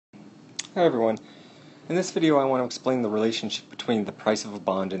Hi everyone. In this video I want to explain the relationship between the price of a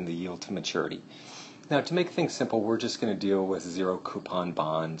bond and the yield to maturity. Now, to make things simple, we're just going to deal with zero coupon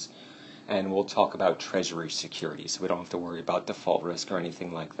bonds, and we'll talk about treasury securities, so we don't have to worry about default risk or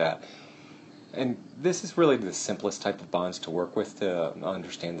anything like that. And this is really the simplest type of bonds to work with to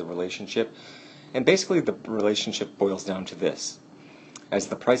understand the relationship. And basically the relationship boils down to this. As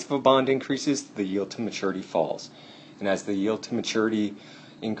the price of a bond increases, the yield to maturity falls. And as the yield to maturity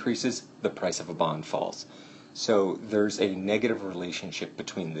increases, the price of a bond falls. So there's a negative relationship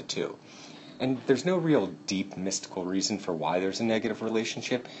between the two. And there's no real deep mystical reason for why there's a negative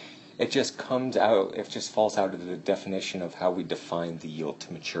relationship. It just falls out of the definition of how we define the yield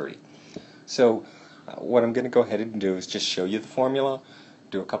to maturity. So what I'm going to go ahead and do is just show you the formula,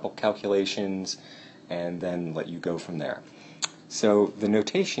 do a couple calculations, and then let you go from there. So the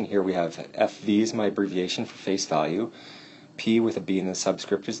notation here, we have FV is my abbreviation for face value, P with a B in the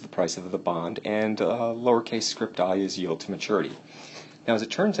subscript is the price of the bond, and lowercase script I is yield to maturity. Now, as it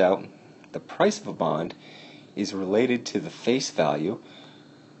turns out, the price of a bond is related to the face value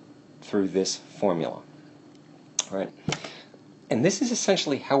through this formula, right? And this is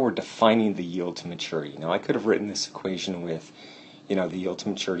essentially how we're defining the yield to maturity. Now, I could have written this equation with, the yield to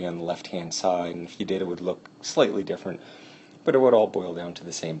maturity on the left-hand side, and if you did, it would look slightly different, but it would all boil down to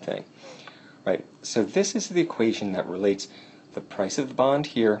the same thing, right? So this is the equation that relates the price of the bond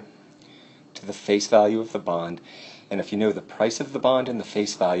here to the face value of the bond. And if you know the price of the bond and the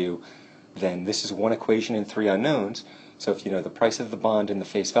face value, then this is one equation and three unknowns. So if you know the price of the bond and the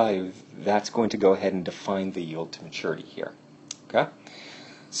face value, that's going to go ahead and define the yield to maturity here. Okay?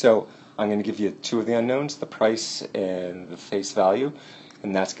 So I'm going to give you two of the unknowns, the price and the face value,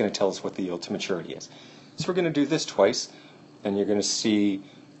 and that's going to tell us what the yield to maturity is. So we're going to do this twice, and you're going to see,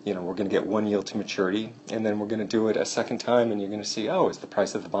 we're going to get one yield to maturity, and then we're going to do it a second time, and you're going to see, as the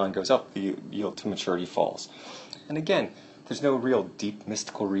price of the bond goes up, the yield to maturity falls. And again, there's no real deep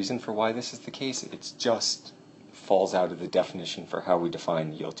mystical reason for why this is the case. It just falls out of the definition for how we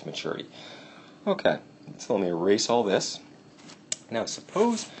define yield to maturity. Okay, so let me erase all this. Now,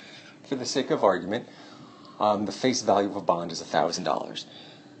 suppose, for the sake of argument, the face value of a bond is $1,000.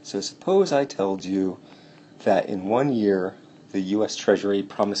 So suppose I told you that in 1 year, the U.S. Treasury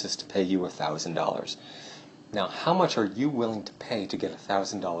promises to pay you $1,000. Now, how much are you willing to pay to get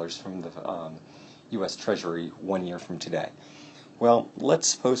 $1,000 from the U.S. Treasury 1 year from today? Well, let's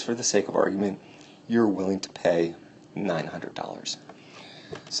suppose, for the sake of argument, you're willing to pay $900.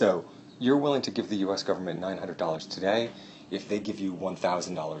 So you're willing to give the U.S. government $900 today if they give you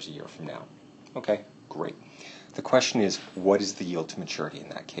 $1,000 a year from now. Okay, great. The question is, what is the yield to maturity in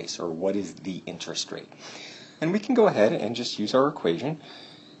that case, or what is the interest rate? And we can go ahead and just use our equation.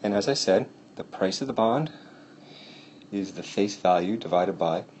 And as I said, the price of the bond is the face value divided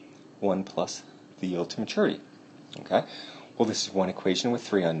by 1 plus the yield to maturity. Okay? Well, this is one equation with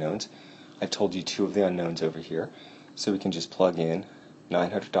three unknowns. I told you two of the unknowns over here. So we can just plug in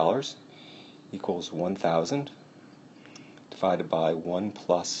 $900 equals 1,000 divided by 1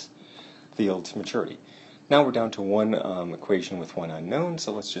 plus the yield to maturity. Now we're down to one equation with one unknown,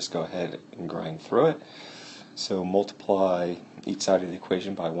 so let's just go ahead and grind through it. So multiply each side of the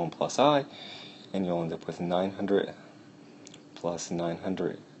equation by 1 plus I, and you'll end up with 900 plus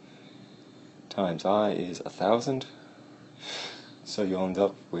 900 times I is 1,000. So you'll end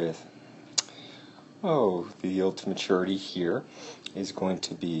up with, the yield to maturity here is going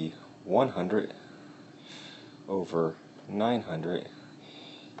to be 100 over 900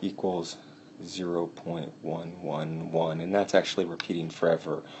 equals 0.111, and that's actually repeating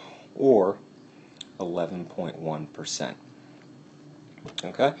forever, or 11.1%.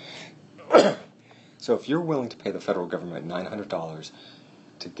 Okay? So if you're willing to pay the federal government $900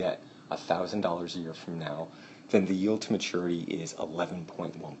 to get $1,000 a year from now, then the yield to maturity is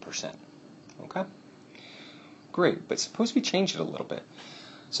 11.1%. Okay? Great, but suppose we change it a little bit.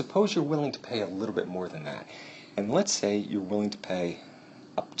 Suppose you're willing to pay a little bit more than that. And let's say you're willing to pay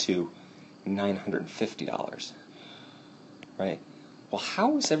up to $950, right? Well,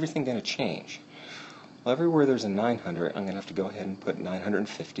 how is everything going to change? Well, everywhere there's a 900, I'm going to have to go ahead and put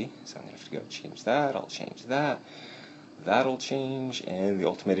 950. So I'm going to have to go change that, I'll change that, that'll change, and the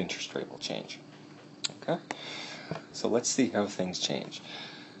ultimate interest rate will change. Okay? So let's see how things change.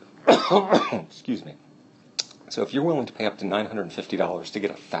 Excuse me. So if you're willing to pay up to $950 to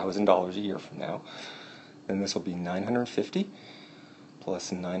get $1,000 a year from now, then this will be 950 plus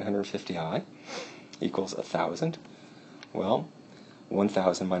 950i equals 1,000. Well,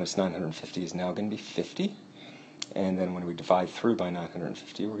 1,000 minus 950 is now going to be 50. And then when we divide through by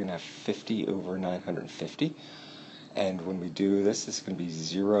 950, we're going to have 50 over 950. And when we do this, it's going to be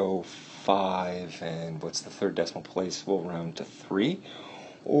 0, 5, and what's the third decimal place? We'll round to 3,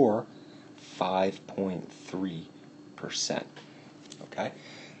 or 5.3%. Okay?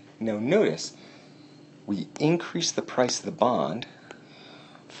 Now notice, we increased the price of the bond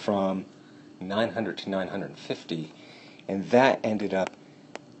from 900 to 950, and that ended up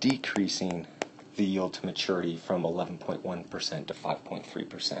decreasing the yield to maturity from 11.1% to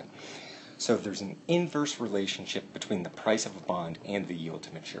 5.3%. So there's an inverse relationship between the price of a bond and the yield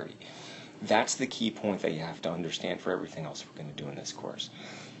to maturity. That's the key point that you have to understand for everything else we're going to do in this course.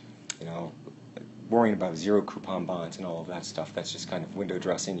 You know, worrying about zero coupon bonds and all of that stuff, that's just kind of window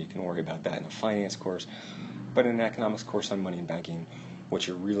dressing. You can worry about that in a finance course. But in an economics course on money and banking, what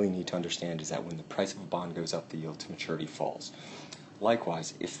you really need to understand is that when the price of a bond goes up, the yield to maturity falls.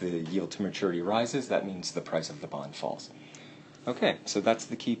 Likewise, if the yield to maturity rises, that means the price of the bond falls. Okay, so that's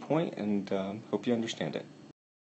the key point, and hope you understand it.